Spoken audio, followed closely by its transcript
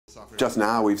Just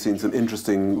now we've seen some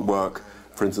interesting work,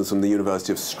 for instance, from the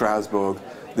University of Strasbourg.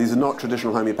 These are not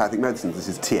traditional homeopathic medicines. This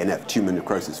is TNF, tumor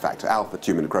necrosis factor, alpha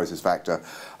tumor necrosis factor,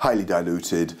 highly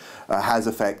diluted, has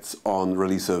effects on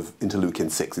release of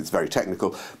interleukin-6. It's very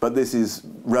technical, but this is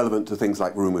relevant to things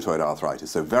like rheumatoid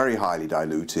arthritis. So very highly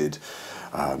diluted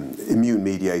immune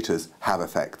mediators have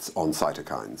effects on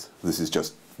cytokines. This is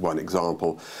just one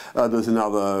example. There's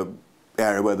another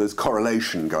area where there's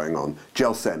correlation going on,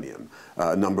 gelsemium.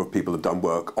 A number of people have done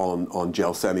work on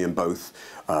gelsemium, both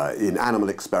in animal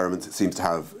experiments. It seems to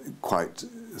have quite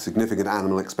significant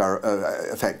animal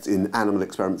effects in animal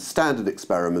experiments, standard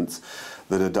experiments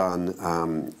that are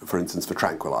done, for instance, for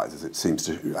tranquilizers. It seems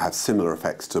to have similar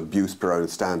effects to buspirone,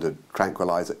 standard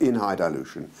tranquilizer, in high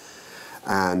dilution.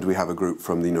 And we have a group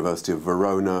from the University of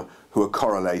Verona who are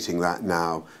correlating that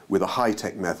now with a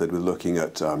high-tech method with looking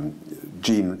at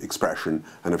gene expression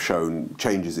and have shown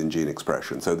changes in gene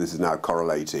expression. So this is now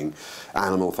correlating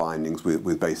animal findings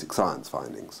with basic science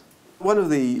findings. One of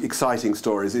the exciting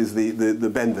stories is the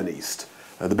Benveniste.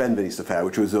 The Benveniste affair,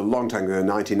 which was a long time ago, in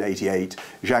 1988.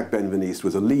 Jacques Benveniste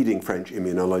was a leading French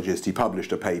immunologist. He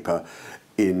published a paper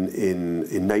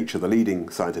in Nature, the leading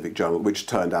scientific journal, which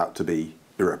turned out to be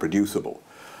irreproducible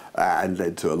and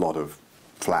led to a lot of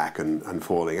flack and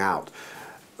falling out.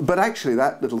 But actually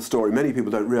that little story, many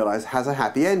people don't realize, has a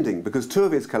happy ending, because two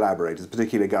of his collaborators,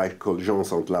 particularly a guy called Jean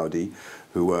Saint-Claudy,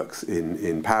 who works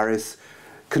in Paris,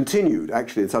 continued,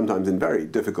 actually sometimes in very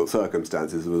difficult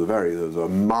circumstances. There was a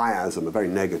miasm, a very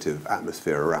negative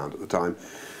atmosphere around at the time.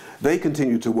 They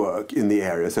continued to work in the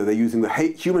area, so they're using the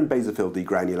human basophil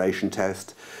degranulation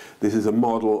test. This is a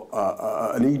model,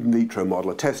 an in vitro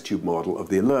model, a test tube model of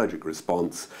the allergic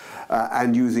response,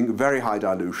 and using very high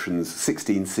dilutions,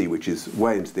 16C, which is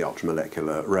way into the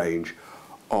ultramolecular range,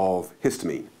 of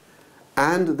histamine.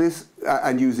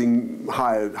 And using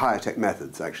higher tech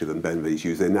methods, actually, than Benveniste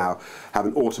used. They now have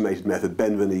an automated method.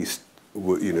 Benveniste,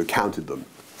 counted them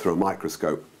through a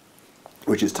microscope,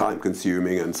 which is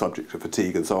time-consuming and subject to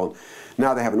fatigue and so on.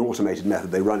 Now they have an automated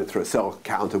method. They run it through a cell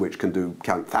counter, which can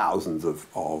count thousands of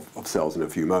cells in a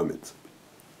few moments.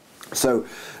 So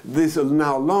this is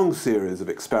now a long series of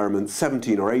experiments,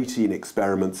 17 or 18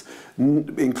 experiments,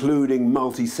 including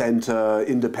multi-center,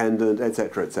 independent,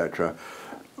 etc.,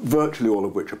 virtually all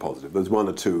of which are positive. There's one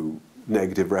or two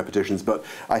negative repetitions, but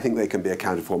I think they can be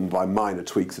accounted for by minor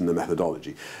tweaks in the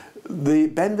methodology. The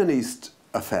Benveniste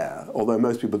affair, although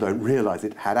most people don't realize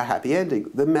it, had a happy ending.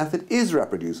 The method is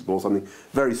reproducible. Something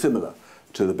very similar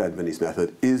to the Benveniste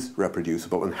method is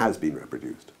reproducible and has been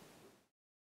reproduced.